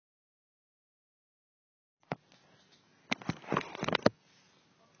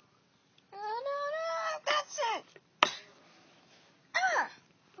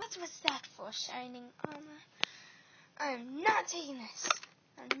more shining armor. I'm not taking this.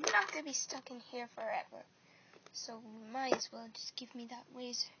 I'm not gonna be stuck in here forever. So you might as well just give me that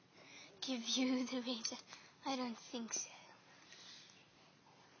razor. Give you the razor. I don't think so.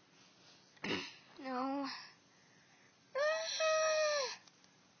 No.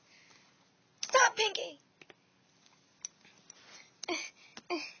 Stop, Pinky!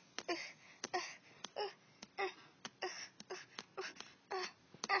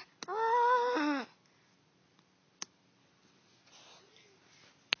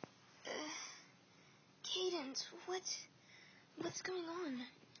 Cadence, what's going on?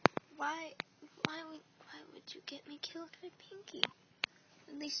 Why would you get me killed by Pinky?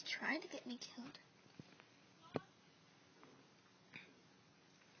 At least try to get me killed.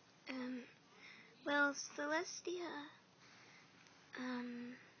 Well, Celestia,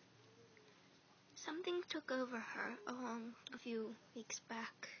 something took over her a few weeks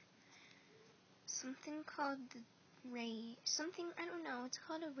back. Something called I don't know, it's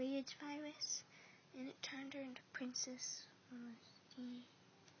called a rage virus, and it turned her into Princess Celestia.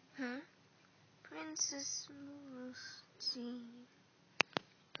 Huh? Princess Celestia.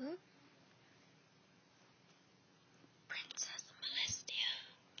 Huh? Princess Celestia.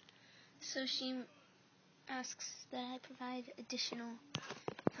 So she asks that I provide additional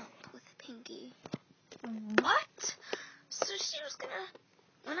help with Pinky. What? So she was gonna...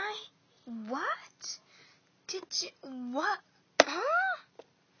 What? Did you... What? Huh?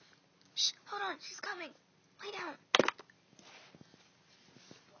 Shh, hold on, she's coming. Lay down.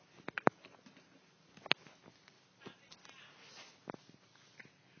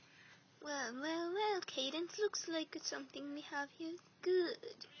 Well, Cadence, looks like it's something we have here.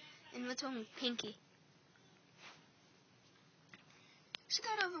 Good. And what's wrong with Pinky? She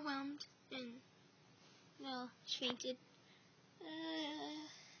got overwhelmed and, well, fainted.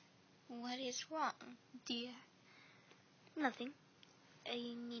 What is wrong, dear? Nothing. I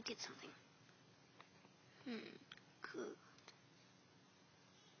needed something. Good.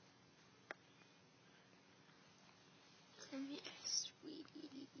 Come here,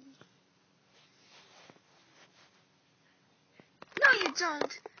 sweetie. No, you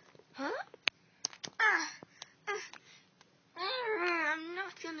don't. Huh? I'm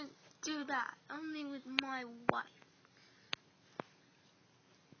not gonna do that. Only with my wife.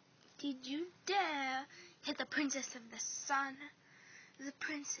 Did you dare hit the princess of the sun? The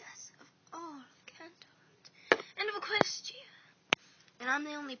princess of all of Canterlot and of Equestria. And I'm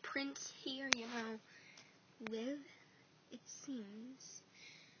the only prince here, you know. Well, it seems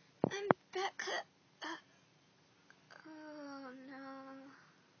I'm back oh no.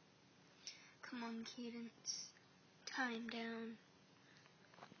 Come on, Cadence. Time down.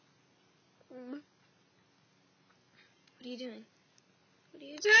 What are you doing? What are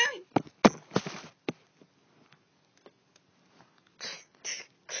you doing?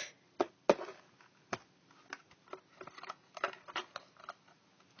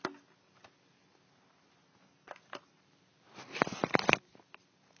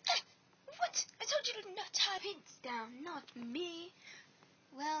 What? I told you to not tie Prince down, not me.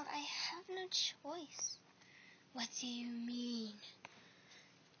 Well, I have no choice. What do you mean?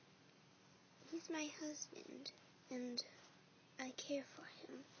 He's my husband, and I care for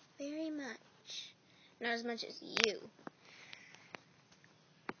him very much. Not as much as you.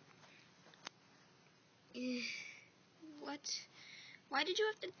 What? Why did you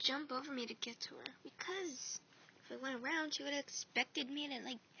have to jump over me to get to her? Because if I went around, she would have expected me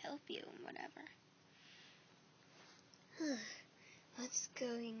to, help you and whatever. What's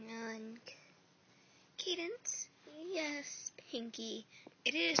going on? Cadence? Yes, Pinky.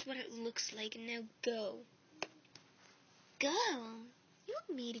 It is what it looks like. Now go. Go? You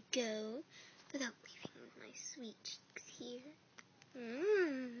want me to go without leaving with my sweet cheeks here?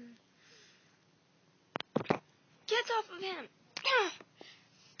 Get off of him!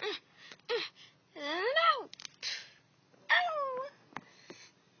 No! Ow!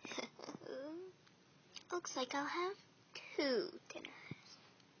 Looks like I'll have 2 dinners.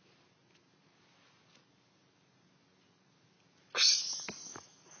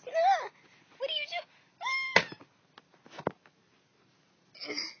 What do you do?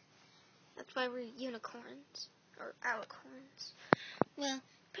 That's why we're unicorns. Or alicorns. Well,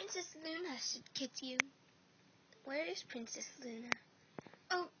 Princess Luna should get you. Where is Princess Luna?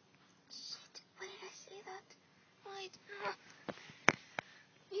 Oh, shit. Why did I say that? Why?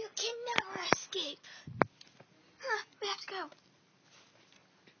 You can never escape. We have to go.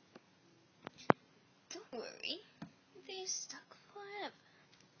 Don't worry. They're stuck forever.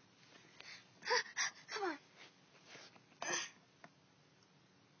 Come on.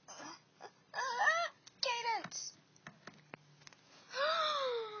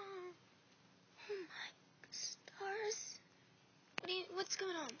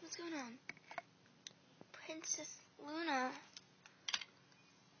 going on? What's going on? Princess Luna.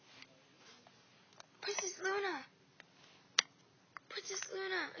 Princess Luna. Princess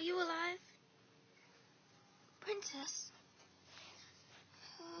Luna, are you alive? Princess?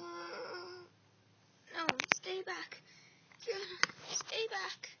 No, stay back. Stay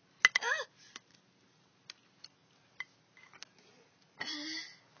back. Ah!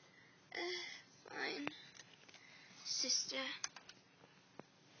 Fine. Sister.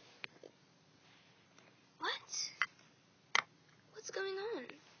 What? What's going on?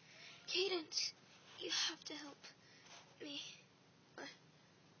 Cadence, you have to help me.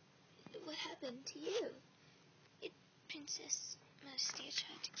 What happened to you? Princess Mustia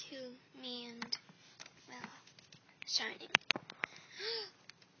tried to kill me and, well, Shining.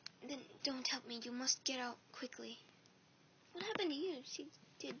 Then don't help me. You must get out quickly. What happened to you? She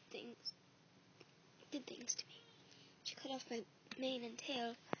did things to me. She cut off my mane and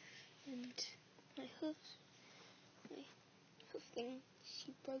tail, and my hoof thing,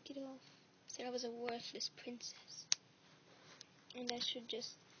 she broke it off. Said I was a worthless princess, and I should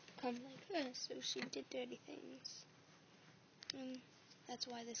just become like her, so she did dirty things. And that's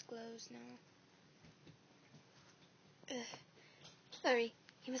why this glows now. Hurry,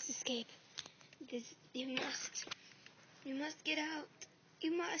 you must escape. You must get out.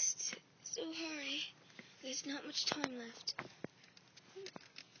 You must. So hurry. There's not much time left.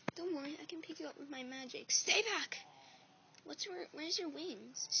 Don't worry, I can pick you up with my magic. Stay back! Where's your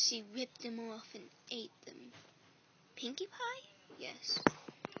wings? She ripped them off and ate them. Pinkie Pie? Yes.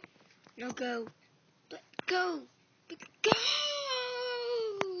 Now go. Go! Go!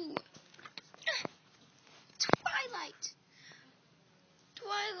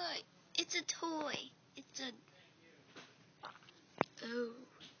 Twilight! It's a toy. Oh.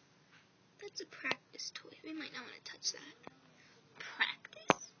 That's a practice toy. We might not want to touch that.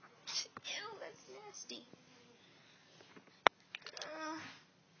 Practice? Ew, that's nasty.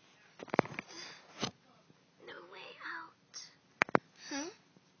 No way out. Huh?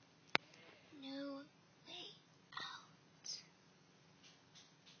 No way out.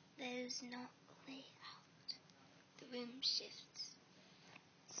 There's no way out. The room shifts.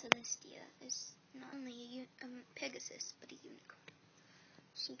 Celestia is not only a Pegasus, but a unicorn.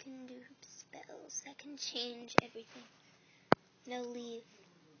 She can do spells that can change everything. Now leave.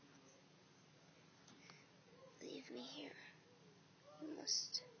 Leave me here. You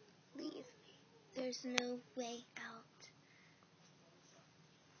must leave me. There's no way out.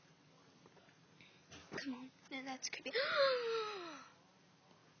 Come on. No, that's creepy.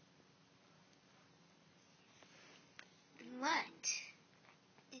 What?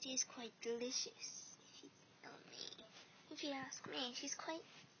 It is quite delicious, if you ask me. She's quite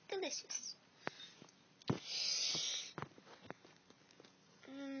delicious.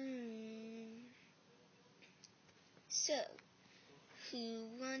 So, who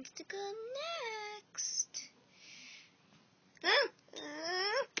wants to go next?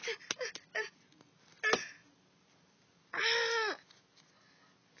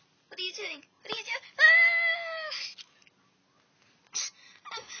 What are you doing?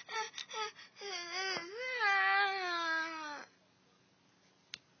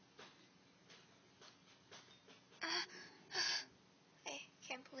 I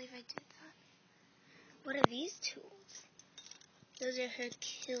can't believe I did that. What are these tools? Those are her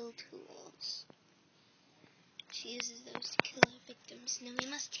kill tools. She uses those to kill her victims. Now we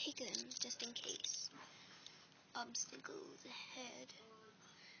must take them, just in case. Obstacles ahead.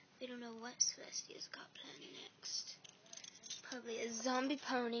 We don't know what Celestia's got planned next. Probably a zombie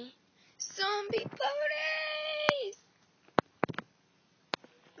pony. Zombie ponies!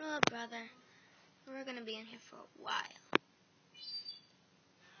 Oh, brother. We're gonna be in here for a while.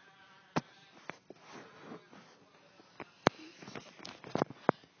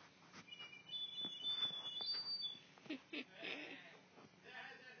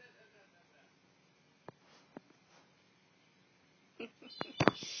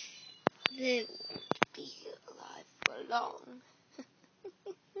 They won't be alive for long.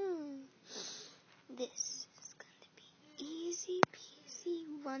 This is going to be easy peasy,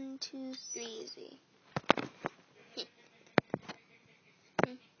 1, 2, 3 easy.